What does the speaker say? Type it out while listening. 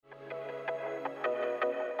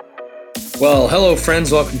Well, hello,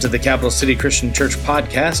 friends. Welcome to the Capital City Christian Church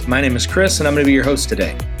podcast. My name is Chris, and I'm going to be your host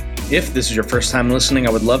today. If this is your first time listening, I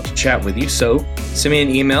would love to chat with you, so send me an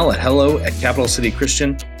email at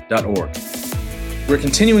hello@capitalcitychristian.org. We're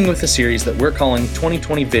continuing with a series that we're calling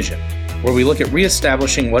 2020 Vision, where we look at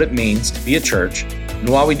reestablishing what it means to be a church and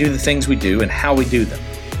why we do the things we do and how we do them.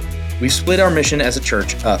 We've split our mission as a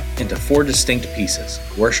church up into 4 distinct pieces: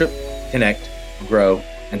 worship, connect, grow,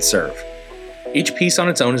 and serve. Each piece on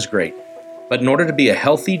its own is great, but in order to be a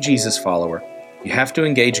healthy Jesus follower, you have to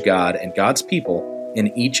engage God and God's people in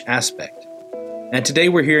each aspect. And today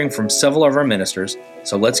we're hearing from several of our ministers,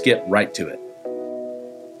 so let's get right to it.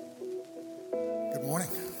 Good morning.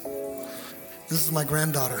 This is my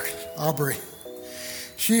granddaughter, Aubrey.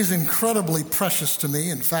 She is incredibly precious to me.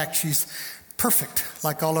 In fact, she's perfect,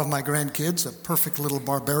 like all of my grandkids, a perfect little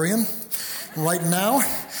barbarian. Right now,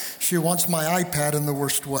 she wants my iPad in the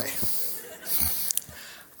worst way.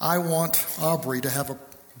 I want Aubrey to have a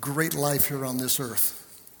great life here on this earth.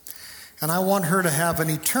 And I want her to have an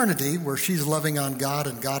eternity where she's loving on God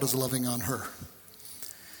and God is loving on her.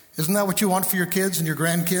 Isn't that what you want for your kids and your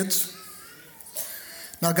grandkids?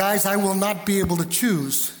 Now, guys, I will not be able to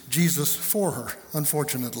choose Jesus for her,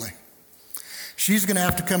 unfortunately. She's going to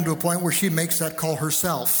have to come to a point where she makes that call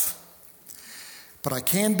herself. But I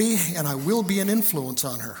can be and I will be an influence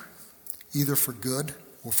on her, either for good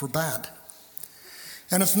or for bad.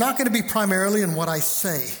 And it's not going to be primarily in what I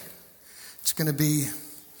say. It's going to be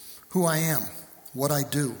who I am, what I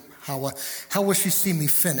do, how will she see me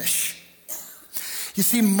finish. You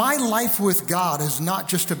see, my life with God is not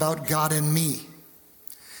just about God and me.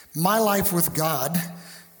 My life with God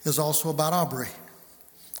is also about Aubrey,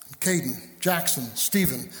 Caden, Jackson,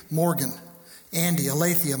 Stephen, Morgan, Andy,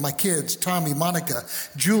 Alethea, my kids, Tommy, Monica,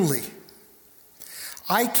 Julie.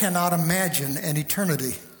 I cannot imagine an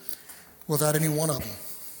eternity without any one of them.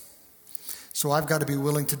 So I've got to be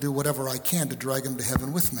willing to do whatever I can to drag them to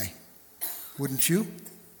heaven with me. Wouldn't you?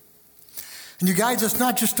 And you guys, it's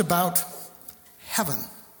not just about heaven.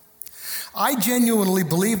 I genuinely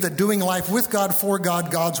believe that doing life with God, for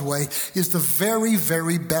God, God's way is the very,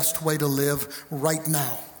 very best way to live right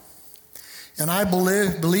now. And I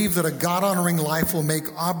believe that a God-honoring life will make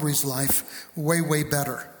Aubrey's life way, way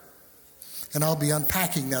better. And I'll be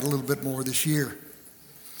unpacking that a little bit more this year.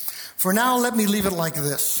 For now, let me leave it like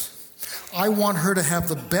this. I want her to have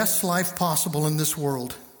the best life possible in this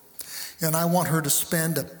world. And I want her to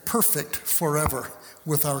spend a perfect forever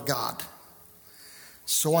with our God.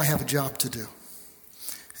 So I have a job to do.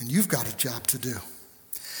 And you've got a job to do.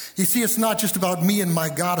 You see, it's not just about me and my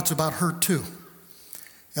God, it's about her too.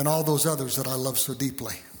 And all those others that I love so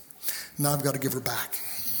deeply. Now I've got to give her back.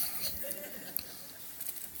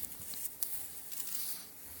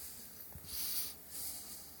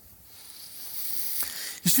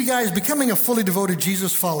 You see, guys, becoming a fully devoted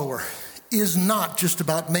Jesus follower is not just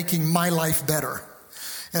about making my life better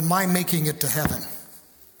and my making it to heaven.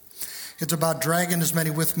 It's about dragging as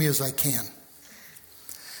many with me as I can.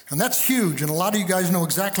 And that's huge. And a lot of you guys know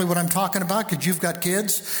exactly what I'm talking about because you've got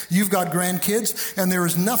kids, you've got grandkids, and there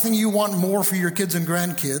is nothing you want more for your kids and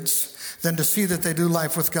grandkids than to see that they do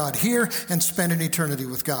life with God here and spend an eternity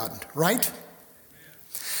with God, right?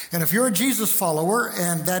 And if you're a Jesus follower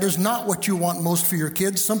and that is not what you want most for your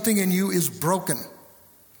kids, something in you is broken.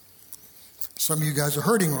 Some of you guys are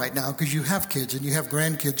hurting right now because you have kids and you have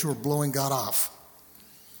grandkids who are blowing God off.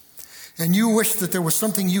 And you wish that there was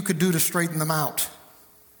something you could do to straighten them out.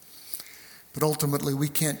 But ultimately, we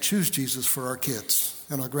can't choose Jesus for our kids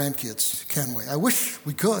and our grandkids, can we? I wish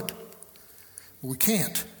we could, but we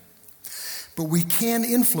can't. But we can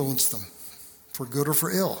influence them for good or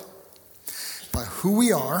for ill by who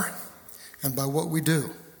we are and by what we do.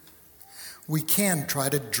 We can try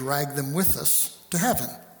to drag them with us to heaven.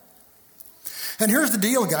 And here's the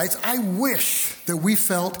deal, guys. I wish that we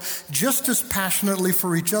felt just as passionately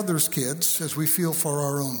for each other's kids as we feel for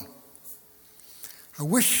our own. I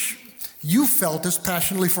wish you felt as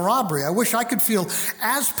passionately for Aubrey. I wish I could feel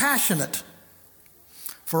as passionate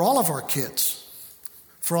for all of our kids,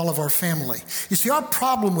 for all of our family. You see, our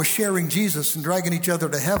problem with sharing Jesus and dragging each other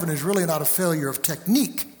to heaven is really not a failure of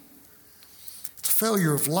technique. It's a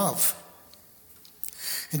failure of love.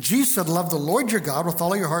 And Jesus said, love the Lord your God with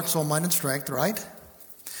all of your heart, soul, mind, and strength, right?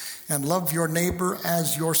 And love your neighbor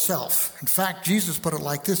as yourself. In fact, Jesus put it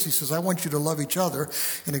like this. He says, I want you to love each other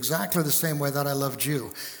in exactly the same way that I loved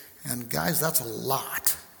you. And guys, that's a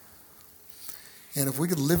lot. And if we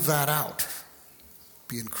could live that out, it'd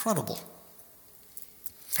be incredible.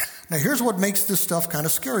 Now, here's what makes this stuff kind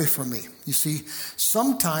of scary for me. You see,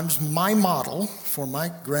 sometimes my model for my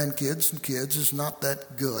grandkids and kids is not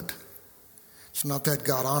that good. It's not that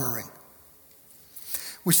God-honoring.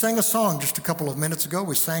 We sang a song just a couple of minutes ago.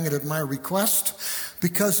 We sang it at my request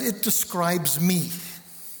because it describes me.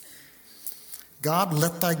 God,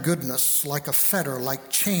 let thy goodness, like a fetter, like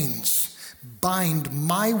chains, bind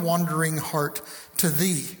my wandering heart to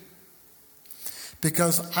thee,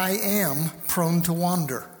 because I am prone to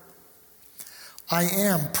wander. I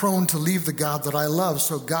am prone to leave the God that I love.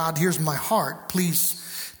 So God, here's my heart.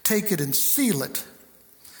 Please take it and seal it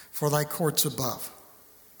for thy courts above.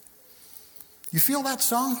 You feel that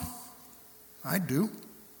song? I do.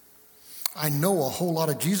 I know a whole lot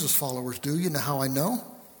of Jesus followers do. You know how I know?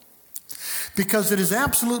 Because it is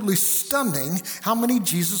absolutely stunning how many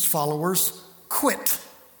Jesus followers quit.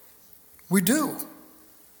 We do.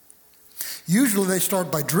 Usually they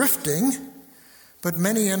start by drifting, but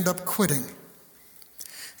many end up quitting.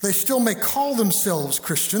 They still may call themselves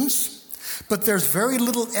Christians, but there's very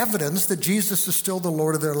little evidence that Jesus is still the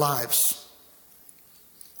Lord of their lives.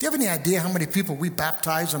 Do you have any idea how many people we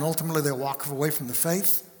baptize and ultimately they walk away from the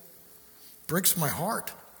faith? Breaks my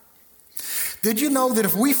heart. Did you know that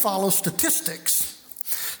if we follow statistics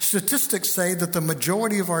say that the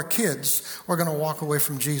majority of our kids are going to walk away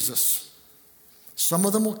from Jesus? Some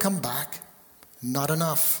of them will come back, not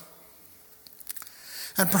enough.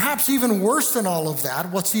 And perhaps even worse than all of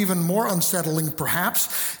that, what's even more unsettling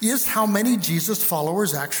perhaps, is how many Jesus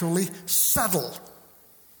followers actually settle.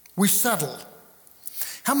 We settle.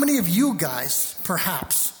 How many of you guys,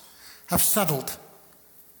 perhaps, have settled?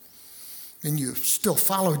 And you still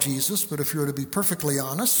follow Jesus, but if you were to be perfectly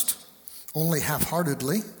honest, only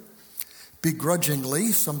half-heartedly, begrudgingly,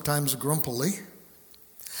 sometimes grumpily.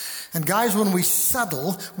 And guys, when we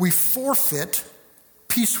settle, we forfeit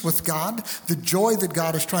peace with God, the joy that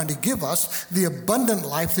God is trying to give us, the abundant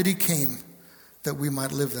life that he came that we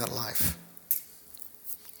might live that life.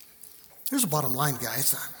 Here's the bottom line,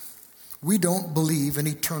 guys. We don't believe in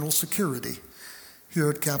eternal security here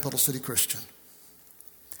at Capital City Christian.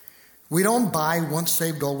 We don't buy once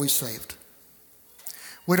saved, always saved.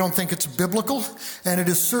 We don't think it's biblical, and it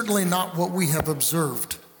is certainly not what we have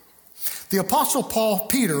observed. The Apostle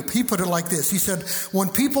Peter, he put it like this. He said, when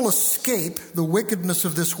people escape the wickedness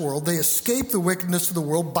of this world, they escape the wickedness of the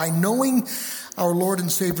world by knowing our Lord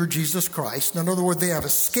and Savior Jesus Christ. In other words, they have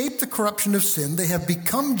escaped the corruption of sin. They have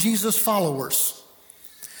become Jesus followers.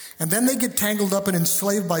 And then they get tangled up and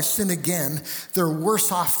enslaved by sin again. They're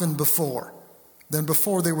worse off than before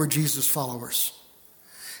they were Jesus followers.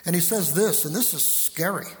 And he says this, and this is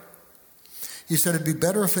scary. He said it'd be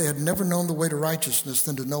better if they had never known the way to righteousness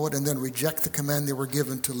than to know it and then reject the command they were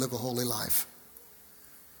given to live a holy life.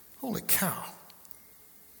 Holy cow.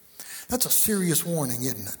 That's a serious warning,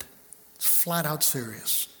 isn't it? It's flat out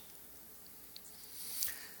serious.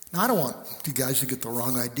 Now, I don't want you guys to get the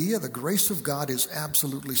wrong idea. The grace of God is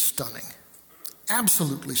absolutely stunning.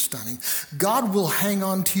 Absolutely stunning. God will hang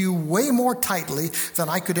on to you way more tightly than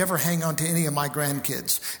I could ever hang on to any of my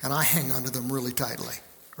grandkids. And I hang on to them really tightly,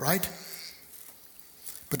 right?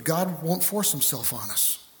 But God won't force himself on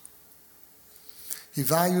us. He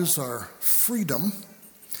values our freedom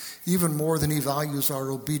even more than he values our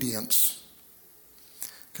obedience,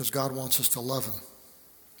 because God wants us to love him.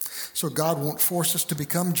 So God won't force us to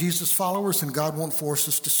become Jesus followers, and God won't force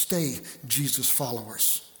us to stay Jesus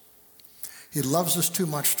followers. He loves us too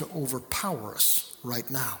much to overpower us right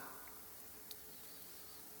now.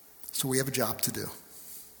 So we have a job to do.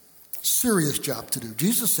 Serious job to do.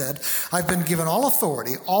 Jesus said, I've been given all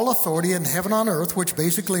authority in heaven and on earth, which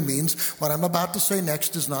basically means what I'm about to say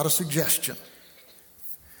next is not a suggestion.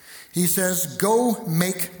 He says, go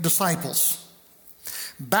make disciples.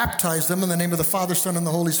 Baptize them in the name of the Father, Son, and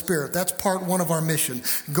the Holy Spirit. That's part one of our mission.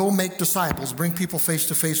 Go make disciples. Bring people face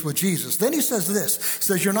to face with Jesus. Then he says this. He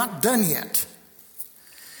says, you're not done yet.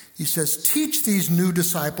 He says, teach these new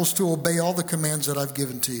disciples to obey all the commands that I've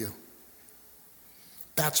given to you.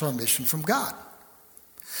 That's our mission from God.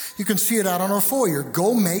 You can see it out on our foyer.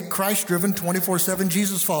 Go make Christ-driven 24/7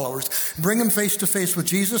 Jesus followers. Bring them face to face with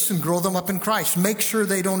Jesus and grow them up in Christ. Make sure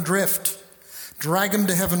they don't drift. Drag them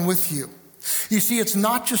to heaven with you. You see, it's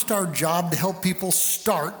not just our job to help people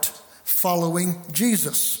start following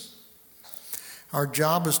Jesus. Our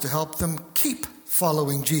job is to help them keep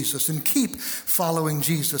following Jesus and keep following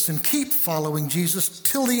Jesus and keep following Jesus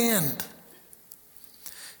till the end.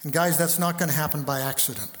 And guys, that's not going to happen by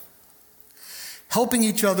accident. Helping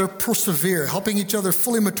each other persevere, helping each other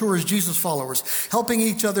fully mature as Jesus followers, helping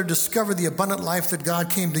each other discover the abundant life that God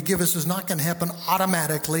came to give us is not going to happen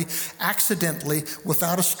automatically, accidentally,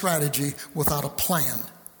 without a strategy, without a plan.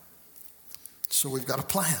 So we've got a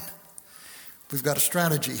plan. We've got a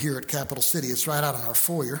strategy here at Capital City. It's right out in our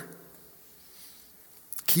foyer.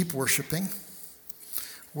 Keep worshiping.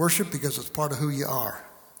 Worship because it's part of who you are.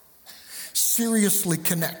 seriously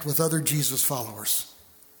connect with other Jesus followers.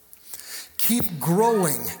 Keep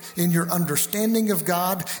growing in your understanding of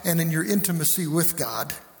God and in your intimacy with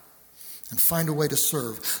God. And find a way to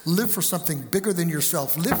serve. Live for something bigger than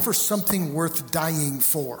yourself. Live for something worth dying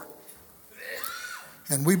for.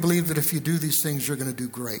 And we believe that if you do these things, you're going to do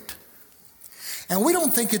great. And we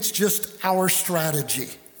don't think it's just our strategy.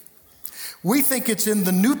 We think it's in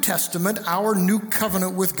the New Testament, our new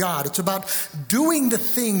covenant with God. It's about doing the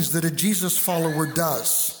things that a Jesus follower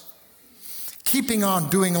does. Keeping on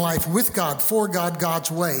doing life with God, for God, God's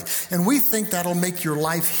way. And we think that'll make your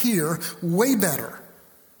life here way better.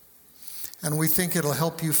 And we think it'll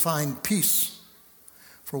help you find peace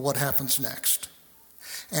for what happens next.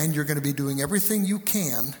 And you're going to be doing everything you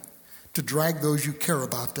can to drag those you care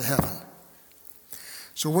about to heaven.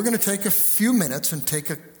 So we're going to take a few minutes and take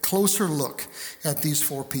a closer look at these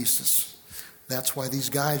four pieces. That's why these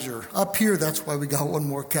guys are up here. That's why we got one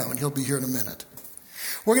more coming. He'll be here in a minute.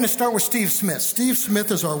 We're going to start with Steve Smith. Steve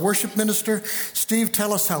Smith is our worship minister. Steve,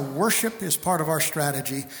 tell us how worship is part of our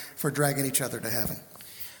strategy for dragging each other to heaven.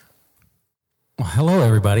 Well, hello,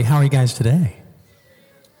 everybody. How are you guys today?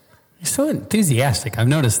 You're so enthusiastic. I've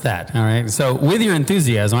noticed that. All right. So with your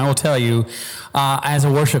enthusiasm, I will tell you, as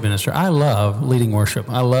a worship minister, I love leading worship.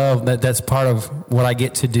 I love that. That's part of what I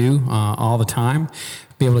get to do all the time.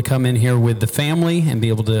 Be able to come in here with the family and be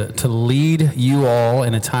able to lead you all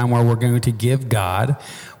in a time where we're going to give God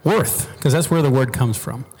worth, because that's where the word comes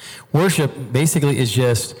from. Worship basically is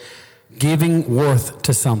just giving worth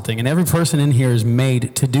to something. And every person in here is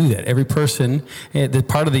made to do that. Every person, the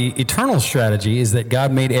part of the eternal strategy is that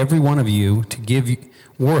God made every one of you to give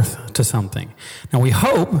worth to something. Now we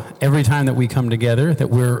hope every time that we come together that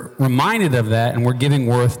we're reminded of that and we're giving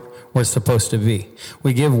worth where it's supposed to be.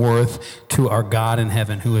 We give worth to our God in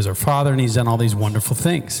heaven, who is our Father, and He's done all these wonderful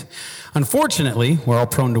things. Unfortunately, we're all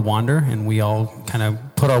prone to wander, and we all kind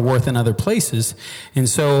of put our worth in other places. And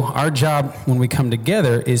so our job when we come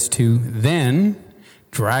together is to then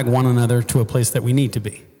drag one another to a place that we need to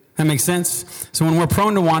be. That makes sense? So when we're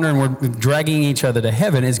prone to wander and we're dragging each other to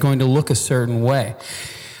heaven, it's going to look a certain way.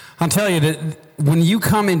 I'll tell you that when you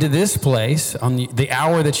come into this place, on the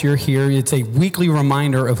hour that you're here, it's a weekly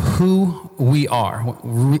reminder of who we are.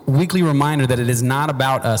 Weekly reminder that it is not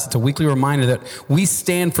about us. It's a weekly reminder that we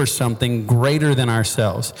stand for something greater than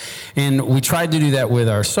ourselves. And we try to do that with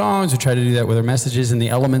our songs. We try to do that with our messages and the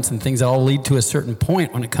elements and things that all lead to a certain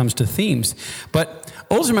point when it comes to themes. But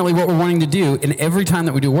ultimately, what we're wanting to do in every time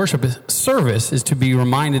that we do worship service is to be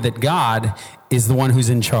reminded that God is the one who's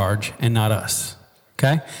in charge and not us.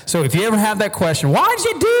 Okay? So if you ever have that question, why did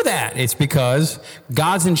you do that? It's because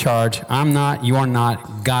God's in charge. I'm not, you are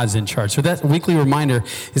not, God's in charge. So that weekly reminder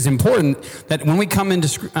is important that when we come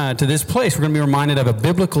into to this place, we're going to be reminded of a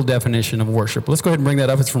biblical definition of worship. Let's go ahead and bring that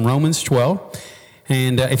up. It's from Romans 12.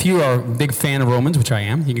 And if you are a big fan of Romans, which I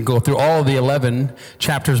am, you can go through all of the 11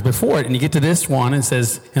 chapters before it, and you get to this one, it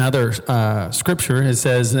says, in other scripture, it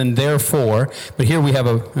says, and therefore, but here we have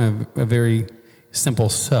a very simple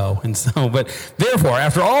but therefore,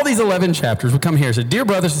 after all these 11 chapters, we come here and say, dear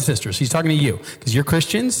brothers and sisters, he's talking to you, because you're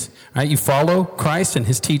Christians, right? You follow Christ and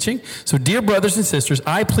his teaching. So dear brothers and sisters,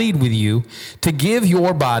 I plead with you to give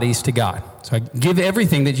your bodies to God. So give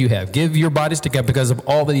everything that you have. Give your bodies to God because of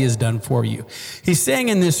all that he has done for you. He's saying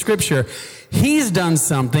in this scripture, he's done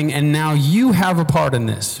something and now you have a part in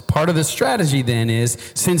this. Part of the strategy then is,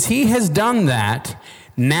 since he has done that,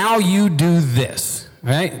 now you do this.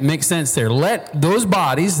 Right? Makes sense there. Let those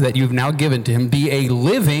bodies that you've now given to him be a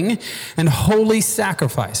living and holy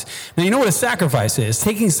sacrifice. Now, you know what a sacrifice is?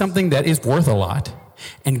 Taking something that is worth a lot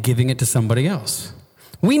and giving it to somebody else.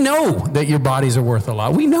 We know that your bodies are worth a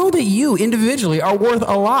lot. We know that you individually are worth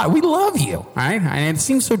a lot. We love you, right? And it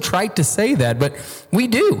seems so trite to say that, but we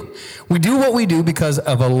do. We do what we do because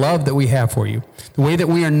of a love that we have for you. The way that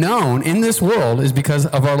we are known in this world is because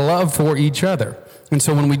of our love for each other. And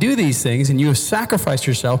so when we do these things and you have sacrificed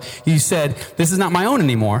yourself, you said, this is not my own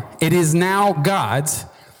anymore. It is now God's.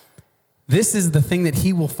 This is the thing that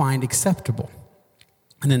he will find acceptable.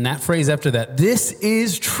 And then that phrase after that, this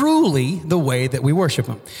is truly the way that we worship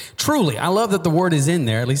him. Truly. I love that the word is in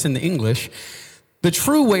there, at least in the English. The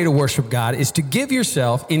true way to worship God is to give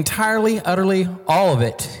yourself entirely, utterly, all of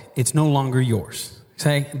it. It's no longer yours.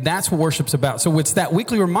 Okay? That's what worship's about. So it's that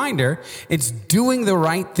weekly reminder. It's doing the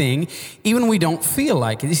right thing, even when we don't feel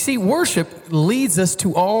like it. You see, worship leads us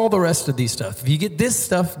to all the rest of these stuff. If you get this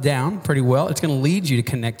stuff down pretty well, it's going to lead you to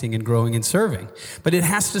connecting and growing and serving. But it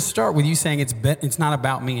has to start with you saying it's not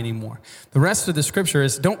about me anymore. The rest of the scripture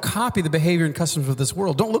is, don't copy the behavior and customs of this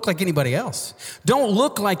world. Don't look like anybody else. Don't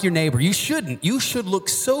look like your neighbor. You shouldn't. You should look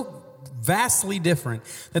so vastly different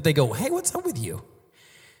that they go, hey, what's up with you?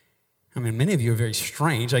 I mean, many of you are very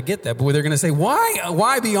strange. I get that. But they're going to say,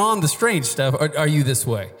 why beyond the strange stuff are you this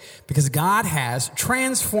way? Because God has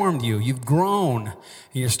transformed you. You've grown. And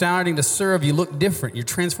you're starting to serve. You look different. You're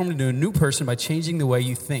transformed into a new person by changing the way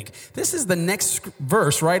you think. This is the next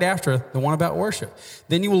verse right after the one about worship.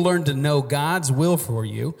 Then you will learn to know God's will for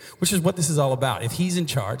you, which is what this is all about. If he's in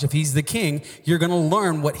charge, if he's the king, you're going to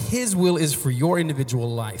learn what his will is for your individual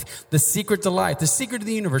life. The secret to life, the secret to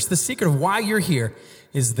the universe, the secret of why you're here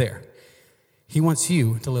is there. He wants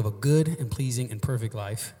you to live a good and pleasing and perfect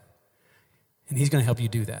life, and he's going to help you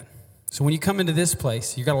do that. So when you come into this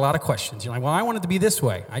place, you've got a lot of questions. You're like, well, I want it to be this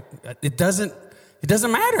way. It doesn't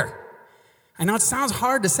matter. I know it sounds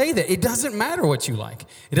hard to say that. It doesn't matter what you like.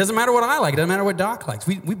 It doesn't matter what I like. It doesn't matter what Doc likes.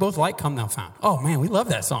 We both like Come Thou Fount. Oh, man, we love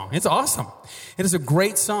that song. It's awesome. It is a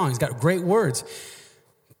great song. It's got great words.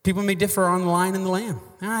 People may differ on the Lion and the Lamb.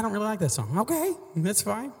 I don't really like that song. Okay, that's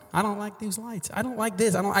fine. I don't like these lights. I don't like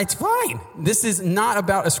this. It's fine. This is not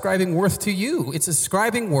about ascribing worth to you. It's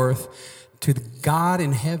ascribing worth to the God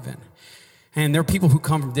in heaven. And there are people who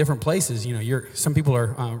come from different places. Some people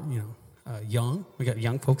are, young. We got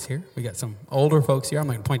young folks here. We got some older folks here. I'm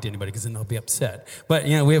not going to point to anybody because then they'll be upset. But,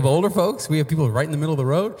 we have older folks. We have people right in the middle of the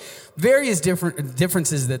road. Various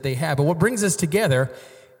differences that they have. But what brings us together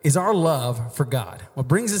is our love for God. What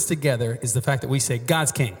brings us together is the fact that we say,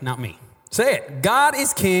 God's king, not me. Say it. God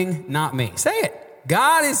is king, not me. Say it.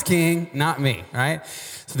 God is king, not me, right?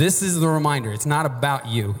 So this is the reminder. It's not about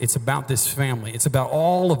you. It's about this family. It's about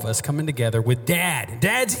all of us coming together with Dad.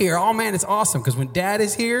 Dad's here. Oh, man, it's awesome because when Dad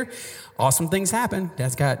is here, awesome things happen.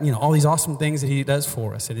 Dad's got, all these awesome things that he does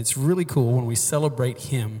for us. And it's really cool when we celebrate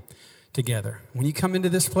him together. When you come into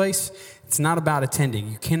this place, it's not about attending.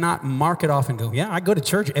 You cannot mark it off and go, yeah, I go to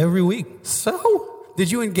church every week. So,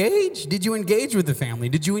 did you engage? Did you engage with the family?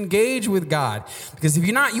 Did you engage with God? Because if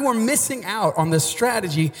you're not, you are missing out on the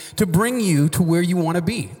strategy to bring you to where you want to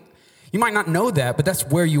be. You might not know that, but that's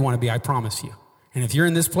where you want to be, I promise you. And if you're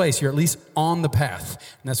in this place, you're at least on the path.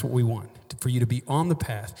 And that's what we want, for you to be on the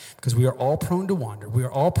path, because we are all prone to wander. We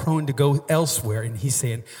are all prone to go elsewhere. And he's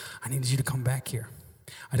saying, I need you to come back here.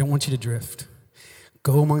 I don't want you to drift.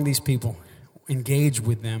 Go among these people, engage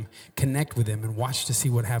with them, connect with them, and watch to see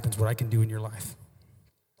what happens, what I can do in your life.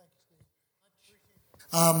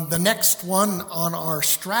 The next one on our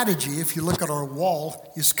strategy, if you look at our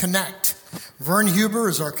wall, is connect. Vern Huber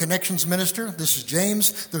is our connections minister. This is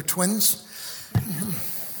James. They're twins.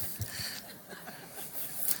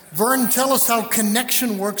 Vern, tell us how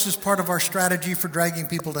connection works as part of our strategy for dragging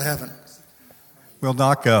people to heaven. Well,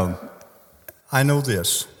 Doc, I know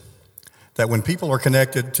this, that when people are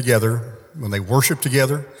connected together, when they worship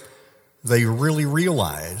together, they really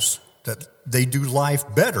realize that they do life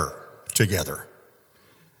better together.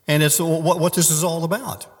 And it's what this is all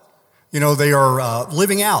about. They are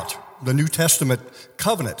living out the New Testament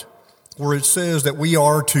covenant, where it says that we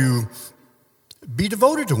are to be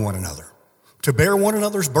devoted to one another, to bear one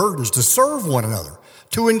another's burdens, to serve one another,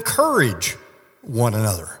 to encourage one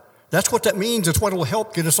another. That's what that means. It's what will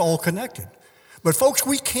help get us all connected. But folks,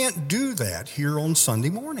 we can't do that here on Sunday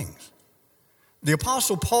mornings. The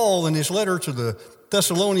Apostle Paul, in his letter to the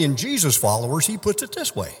Thessalonian Jesus followers, he puts it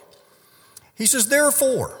this way. He says,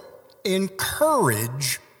 therefore,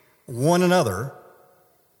 encourage one another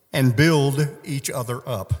and build each other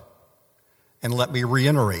up. And let me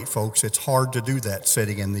reiterate, folks, it's hard to do that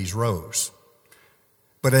sitting in these rows.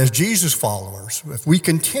 But as Jesus followers, if we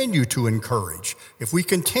continue to encourage, if we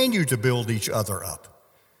continue to build each other up,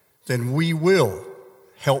 then we will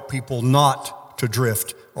help people not to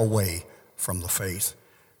drift away from the faith.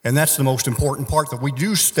 And that's the most important part, that we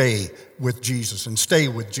do stay with Jesus and stay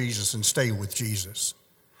with Jesus and stay with Jesus.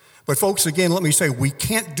 But folks, again, let me say, we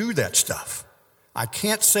can't do that stuff. I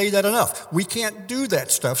can't say that enough. We can't do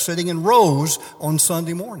that stuff sitting in rows on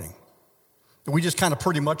Sunday morning. We just kind of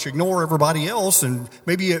pretty much ignore everybody else and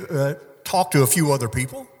maybe talk to a few other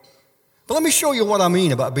people. But let me show you what I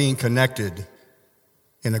mean about being connected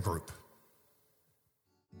in a group.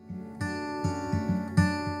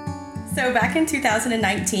 So back in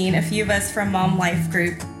 2019, a few of us from Mom Life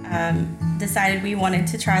Group decided we wanted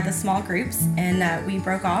to try the small groups, and we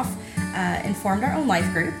broke off and formed our own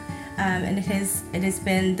life group. And it has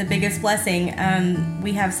been the biggest blessing.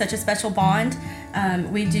 We have such a special bond.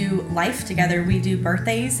 We do life together. We do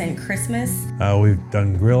birthdays and Christmas. We've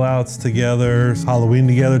done grill outs together, Halloween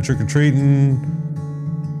together, trick-or-treating.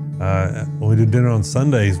 When we do dinner on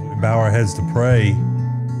Sundays, we bow our heads to pray.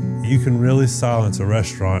 You can really silence a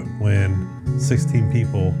restaurant when 16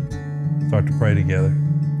 people start to pray together.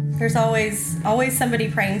 There's always somebody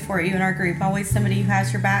praying for you in our group, always somebody who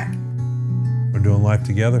has your back. We're doing life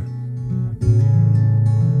together.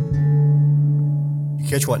 You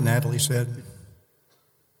catch what Natalie said?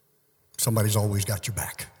 Somebody's always got your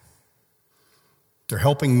back. They're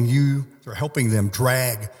helping you, they're helping them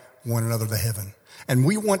drag one another to heaven. And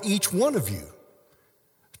we want each one of you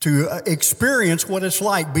to experience what it's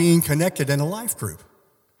like being connected in a life group.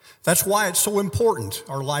 That's why it's so important,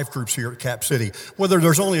 our life groups here at Cap City, whether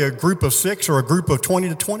there's only a group of 6 or a group of 20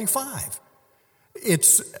 to 25.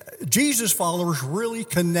 It's Jesus followers really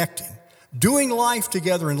connecting. Doing life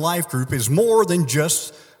together in life group is more than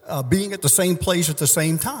just being at the same place at the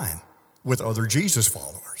same time with other Jesus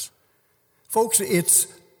followers. Folks, it's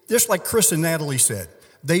just like Chris and Natalie said,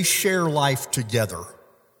 they share life together.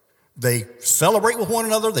 They celebrate with one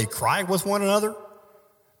another. They cry with one another.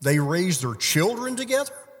 They raise their children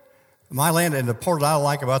together. My land, and the part that I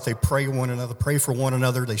like about they pray for one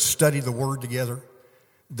another. They study the Word together.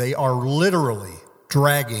 They are literally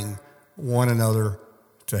dragging one another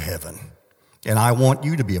to heaven. And I want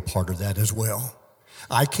you to be a part of that as well.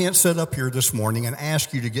 I can't sit up here this morning and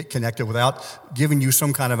ask you to get connected without giving you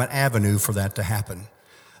some kind of an avenue for that to happen.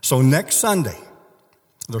 So next Sunday,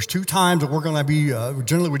 there's 2 times that we're going to be,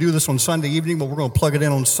 generally we do this on Sunday evening, but we're going to plug it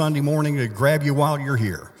in on Sunday morning to grab you while you're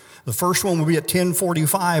here. The first one will be at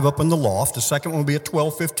 10:45 up in the loft. The second one will be at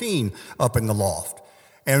 12:15 up in the loft,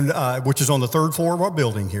 and which is on the 3rd floor of our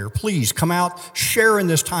building here. Please come out, share in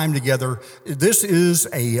this time together. This is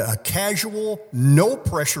a casual,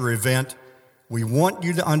 no-pressure event. We want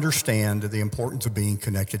you to understand the importance of being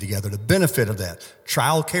connected together, the benefit of that.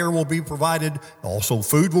 Child care will be provided. Also,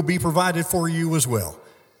 food will be provided for you as well.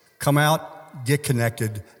 Come out, get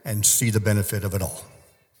connected, and see the benefit of it all.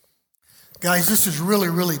 Guys, this is really,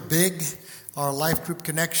 really big, our life group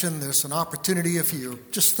connection. There's an opportunity if you're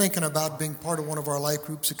just thinking about being part of one of our life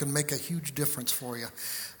groups, it can make a huge difference for you.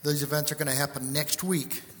 Those events are going to happen next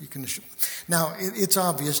week. Now, it's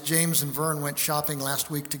obvious James and Vern went shopping last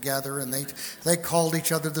week together, and they called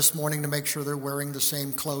each other this morning to make sure they're wearing the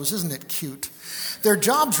same clothes. Isn't it cute? Their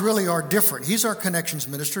jobs really are different. He's our connections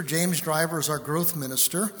minister. James Driver is our growth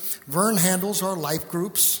minister. Vern handles our life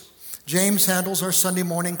groups. James handles our Sunday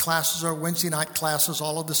morning classes, our Wednesday night classes,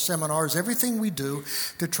 all of the seminars, everything we do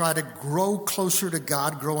to try to grow closer to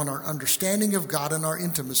God, grow in our understanding of God and our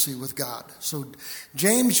intimacy with God. So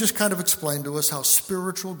James just kind of explained to us how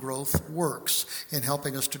spiritual growth works in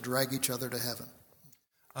helping us to drag each other to heaven.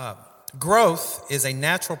 Growth is a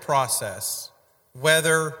natural process,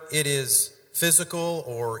 whether it is physical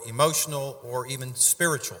or emotional or even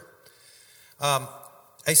spiritual.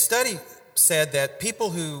 A study said that people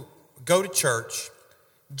who go to church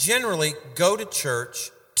generally go to church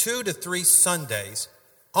 2 to 3 Sundays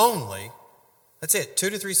only. That's it, 2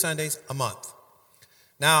 to 3 Sundays a month.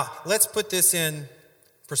 Now, let's put this in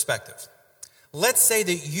perspective. Let's say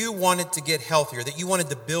that you wanted to get healthier, that you wanted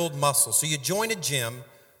to build muscle. So you join a gym,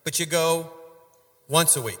 but you go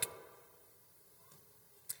once a week.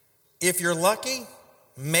 If you're lucky,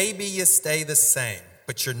 maybe you stay the same,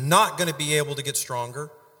 but you're not going to be able to get stronger.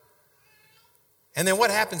 And then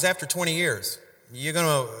what happens after 20 years? You're going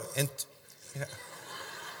to... I'm not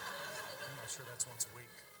sure that's once a week.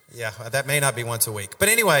 Yeah, that may not be once a week. But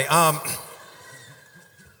anyway,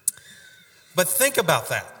 but think about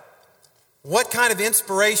that. What kind of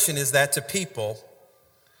inspiration is that to people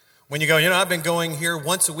when you go, I've been going here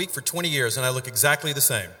once a week for 20 years and I look exactly the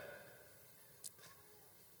same?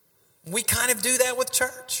 We kind of do that with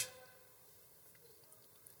church.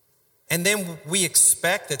 And then we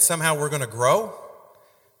expect that somehow we're going to grow,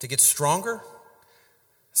 to get stronger.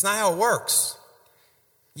 It's not how it works.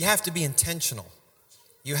 You have to be intentional.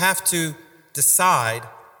 You have to decide,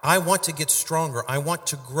 I want to get stronger. I want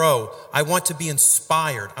to grow. I want to be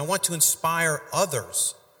inspired. I want to inspire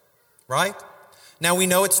others, right? Now, we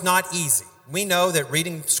know it's not easy. We know that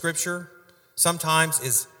reading Scripture sometimes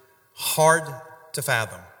is hard to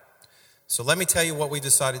fathom. So let me tell you what we've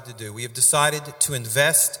decided to do. We have decided to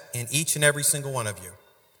invest in each and every single one of you.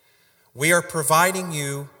 We are providing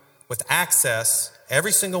you with access,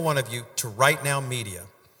 every single one of you, to Right Now Media.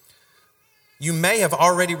 You may have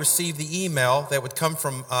already received the email that would come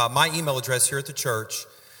from my email address here at the church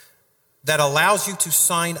that allows you to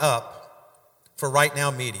sign up for Right Now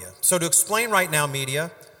Media. So to explain Right Now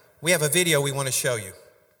Media, we have a video we want to show you.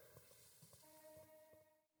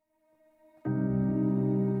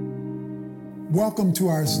 Welcome to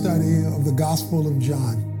our study of the Gospel of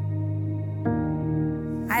John.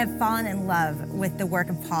 I have fallen in love with the work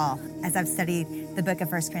of Paul as I've studied the book of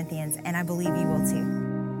 1 Corinthians, and I believe you will too.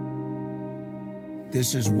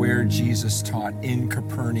 This is where Jesus taught in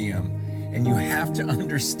Capernaum, and you have to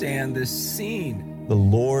understand this scene. The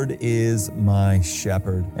Lord is my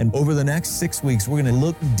shepherd. And over the next 6 weeks, we're going to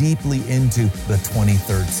look deeply into the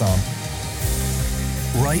 23rd Psalm.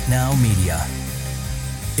 Right Now Media.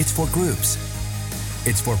 It's for groups.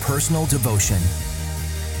 It's for personal devotion.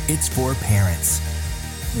 It's for parents.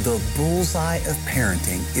 The bullseye of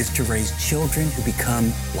parenting is to raise children who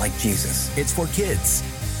become like Jesus. It's for kids.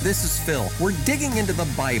 This is Phil. We're digging into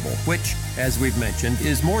the Bible, which, as we've mentioned,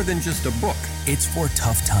 is more than just a book. It's for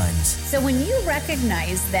tough times. So when you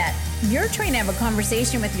recognize that you're trying to have a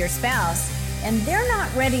conversation with your spouse and they're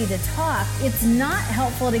not ready to talk, it's not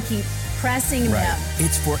helpful to keep pressing them.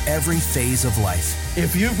 It's for every phase of life.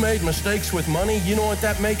 If you've made mistakes with money, you know what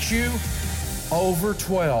that makes you? Over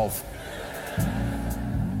 12.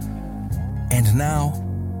 And now,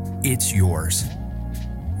 it's yours.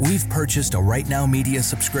 We've purchased a Right Now Media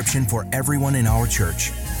subscription for everyone in our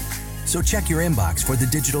church. So check your inbox for the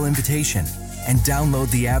digital invitation and download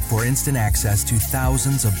the app for instant access to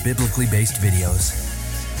thousands of biblically based videos.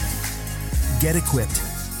 Get equipped.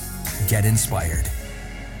 Get inspired.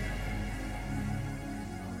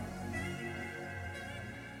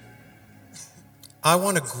 I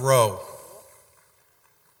want to grow,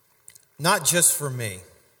 not just for me,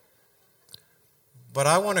 but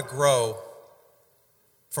I want to grow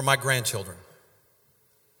for my grandchildren.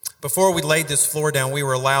 Before we laid this floor down, we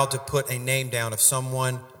were allowed to put a name down of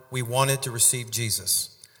someone we wanted to receive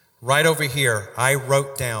Jesus. Right over here, I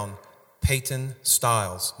wrote down Peyton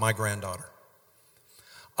Stiles, my granddaughter.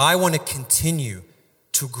 I want to continue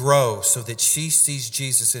to grow so that she sees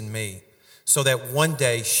Jesus in me, so that one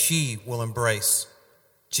day she will embrace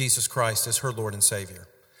Jesus Christ as her Lord and Savior.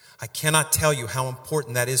 I cannot tell you how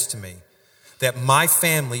important that is to me, that my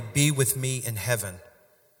family be with me in heaven.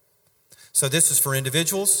 So this is for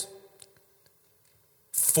individuals,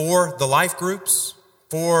 for the life groups,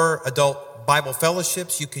 for adult Bible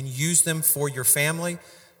fellowships. You can use them for your family.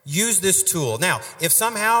 Use this tool. Now, if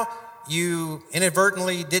somehow you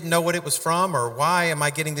inadvertently didn't know what it was from or why am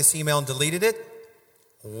I getting this email and deleted it,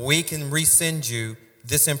 we can resend you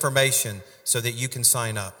this information so that you can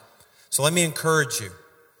sign up. So let me encourage you.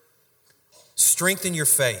 Strengthen your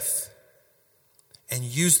faith and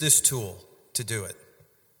use this tool to do it.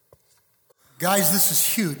 Guys, this is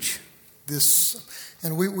huge.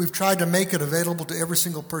 And we've tried to make it available to every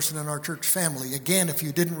single person in our church family. Again, if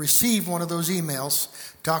you didn't receive one of those emails,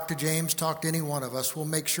 talk to James, talk to any one of us. We'll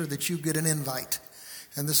make sure that you get an invite.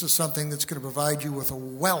 And this is something that's going to provide you with a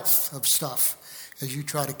wealth of stuff as you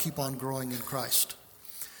try to keep on growing in Christ.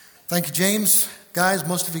 Thank you, James. Guys,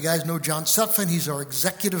 most of you guys know John Sutphin. He's our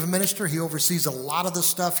executive minister. He oversees a lot of the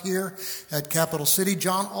stuff here at Capital City.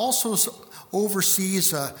 John also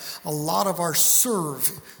oversees a lot of our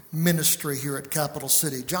serve ministry here at Capital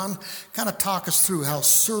City. John, kind of talk us through how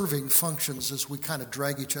serving functions as we kind of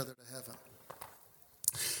drag each other to heaven.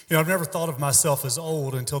 You know, I've never thought of myself as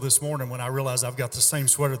old until this morning when I realized I've got the same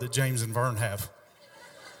sweater that James and Vern have.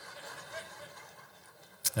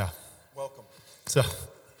 Yeah. Welcome. So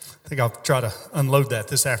I think I'll try to unload that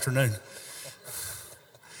this afternoon.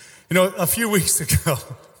 You know, a few weeks ago,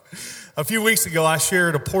 I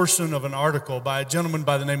shared a portion of an article by a gentleman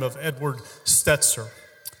by the name of Edward Stetzer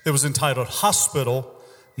that was entitled "Hospital,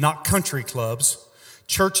 Not Country Clubs.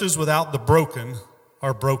 Churches Without the Broken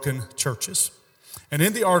Are Broken Churches." And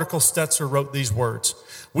in the article, Stetzer wrote these words: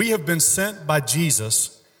 "We have been sent by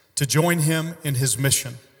Jesus to join him in his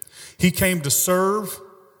mission. He came to serve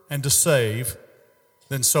and to save,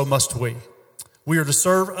 then so must we. We are to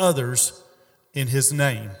serve others in his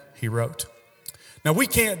name," he wrote. Now, we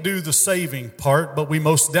can't do the saving part, but we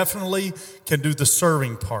most definitely can do the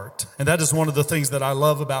serving part. And that is one of the things that I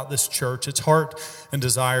love about this church, its heart and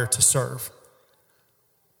desire to serve.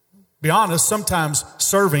 Be honest, sometimes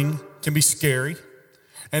serving can be scary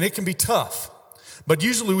and it can be tough. But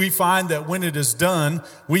usually we find that when it is done,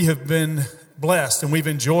 we have been blessed and we've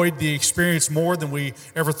enjoyed the experience more than we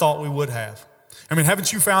ever thought we would have. I mean,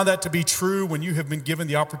 haven't you found that to be true when you have been given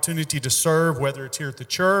the opportunity to serve, whether it's here at the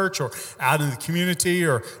church or out in the community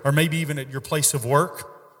or maybe even at your place of work?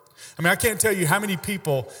 I mean, I can't tell you how many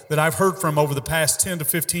people that I've heard from over the past 10 to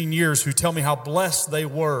 15 years who tell me how blessed they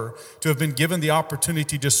were to have been given the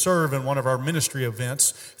opportunity to serve in one of our ministry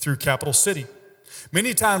events through Capital City.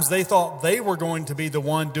 Many times they thought they were going to be the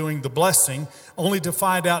one doing the blessing, only to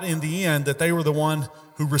find out in the end that they were the one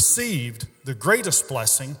who received the greatest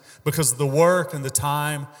blessing because of the work and the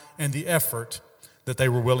time and the effort that they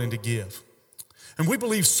were willing to give. And we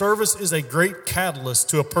believe service is a great catalyst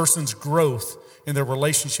to a person's growth in their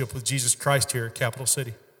relationship with Jesus Christ here at Capital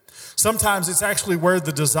City. Sometimes it's actually where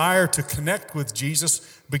the desire to connect with Jesus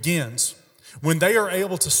begins, when they are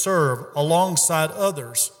able to serve alongside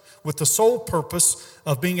others with the sole purpose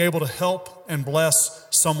of being able to help and bless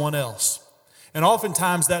someone else. And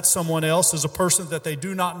oftentimes that someone else is a person that they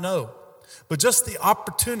do not know. But just the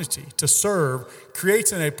opportunity to serve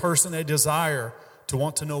creates in a person a desire to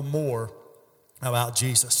want to know more about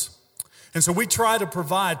Jesus. And so we try to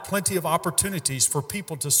provide plenty of opportunities for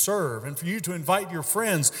people to serve and for you to invite your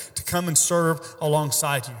friends to come and serve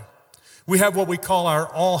alongside you. We have what we call our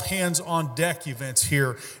all hands on deck events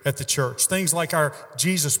here at the church. Things like our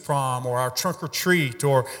Jesus prom or our trunk or treat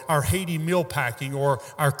or our Haiti meal packing or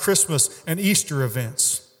our Christmas and Easter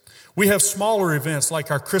events. We have smaller events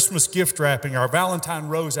like our Christmas gift wrapping, our Valentine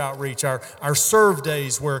Rose outreach, our serve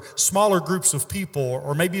days where smaller groups of people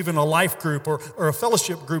or maybe even a life group or a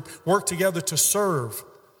fellowship group work together to serve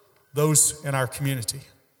those in our community.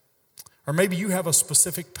 Or maybe you have a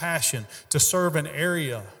specific passion to serve an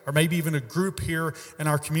area or maybe even a group here in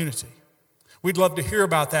our community. We'd love to hear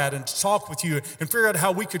about that and talk with you and figure out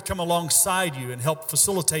how we could come alongside you and help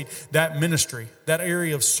facilitate that ministry, that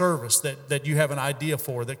area of service that you have an idea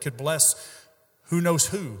for that could bless who knows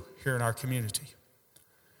who here in our community.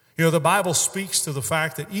 You know, the Bible speaks to the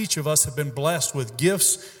fact that each of us have been blessed with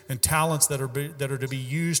gifts and talents that are to be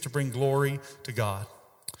used to bring glory to God.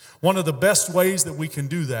 One of the best ways that we can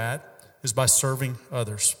do that is by serving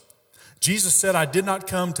others. Jesus said, "I did not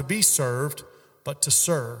come to be served, but to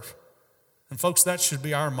serve." And folks, that should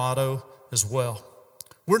be our motto as well.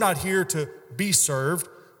 We're not here to be served,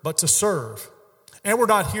 but to serve. And we're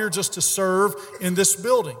not here just to serve in this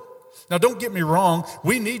building. Now, don't get me wrong.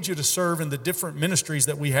 We need you to serve in the different ministries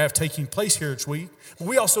that we have taking place here each week. But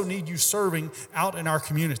we also need you serving out in our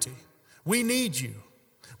community. We need you.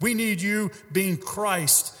 We need you being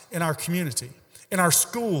Christ in our community, in our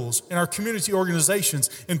schools, in our community organizations,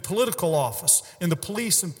 in political office, in the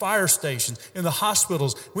police and fire stations, in the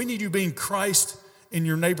hospitals. We need you being Christ in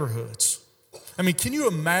your neighborhoods. I mean, can you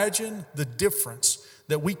imagine the difference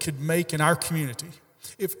that we could make in our community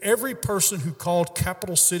if every person who called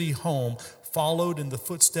Capital City home followed in the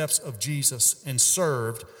footsteps of Jesus and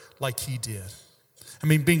served like he did? I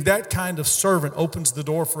mean, being that kind of servant opens the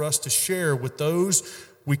door for us to share with those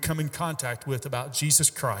we come in contact with about Jesus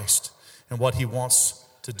Christ and what he wants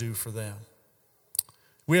to do for them.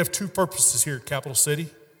 We have two purposes here at Capital City.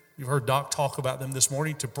 You've heard Doc talk about them this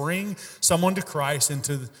morning: to bring someone to Christ and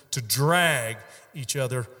to drag each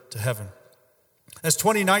other to heaven. As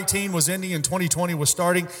 2019 was ending and 2020 was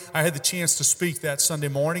starting, I had the chance to speak that Sunday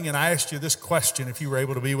morning, and I asked you this question if you were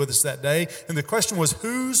able to be with us that day. And the question was,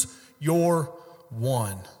 who's your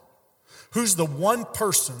one? Who's the one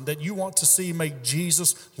person that you want to see make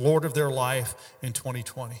Jesus Lord of their life in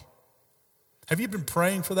 2020? Have you been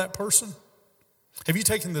praying for that person? Have you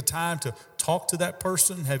taken the time to talk to that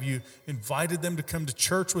person? Have you invited them to come to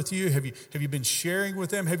church with you? Have you been sharing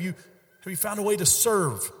with them? Have you found a way to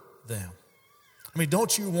serve them? I mean,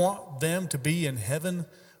 don't you want them to be in heaven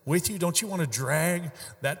with you? Don't you want to drag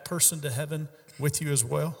that person to heaven with you as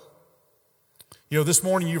well? You know, this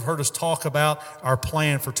morning you've heard us talk about our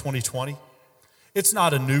plan for 2020. It's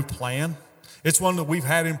not a new plan. It's one that we've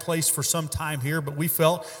had in place for some time here, but we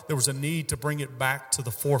felt there was a need to bring it back to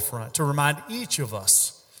the forefront, to remind each of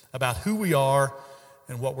us about who we are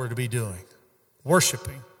and what we're to be doing: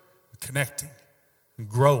 worshiping, connecting, and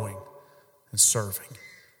growing, and serving.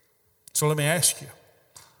 So let me ask you,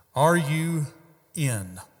 are you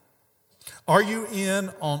in? Are you in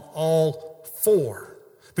on all four?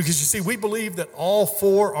 Because you see, we believe that all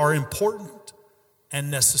four are important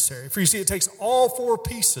and necessary. For you see, it takes all four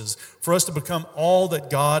pieces for us to become all that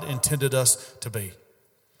God intended us to be.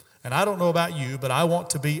 And I don't know about you, but I want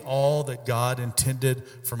to be all that God intended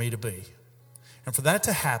for me to be. And for that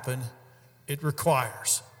to happen, it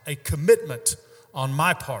requires a commitment on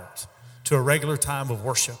my part to a regular time of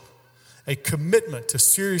worship, a commitment to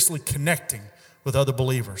seriously connecting with other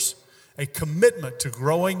believers, a commitment to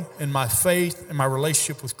growing in my faith and my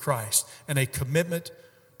relationship with Christ, and a commitment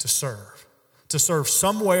to serve. To serve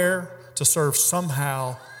somewhere, to serve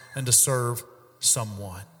somehow, and to serve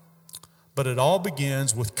someone. But it all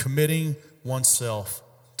begins with committing oneself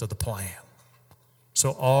to the plan.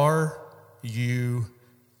 So are you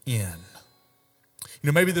in? You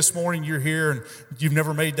know, maybe this morning you're here and you've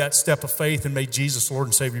never made that step of faith and made Jesus Lord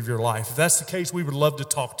and Savior of your life. If that's the case, we would love to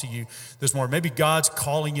talk to you this morning. Maybe God's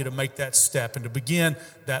calling you to make that step and to begin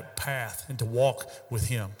that path and to walk with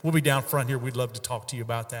Him. We'll be down front here. We'd love to talk to you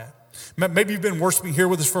about that. Maybe you've been worshiping here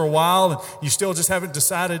with us for a while and you still just haven't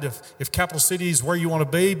decided if Capital City is where you want to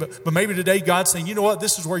be, but maybe today God's saying, you know what,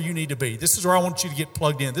 this is where you need to be. This is where I want you to get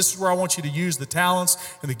plugged in. This is where I want you to use the talents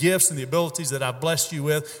and the gifts and the abilities that I've blessed you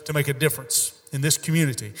with to make a difference in this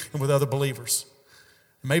community and with other believers.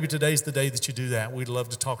 Maybe today's the day that you do that. We'd love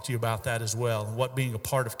to talk to you about that as well, and what being a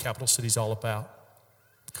part of Capital City is all about.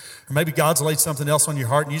 Or maybe God's laid something else on your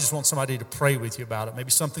heart and you just want somebody to pray with you about it.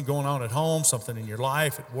 Maybe something going on at home, something in your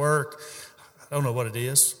life, at work. I don't know what it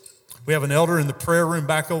is. We have an elder in the prayer room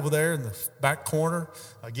back over there in the back corner.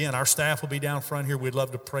 Again, our staff will be down front here. We'd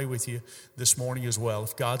love to pray with you this morning as well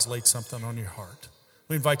if God's laid something on your heart.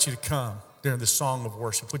 We invite you to come during this song of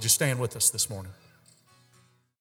worship. Would you stand with us this morning?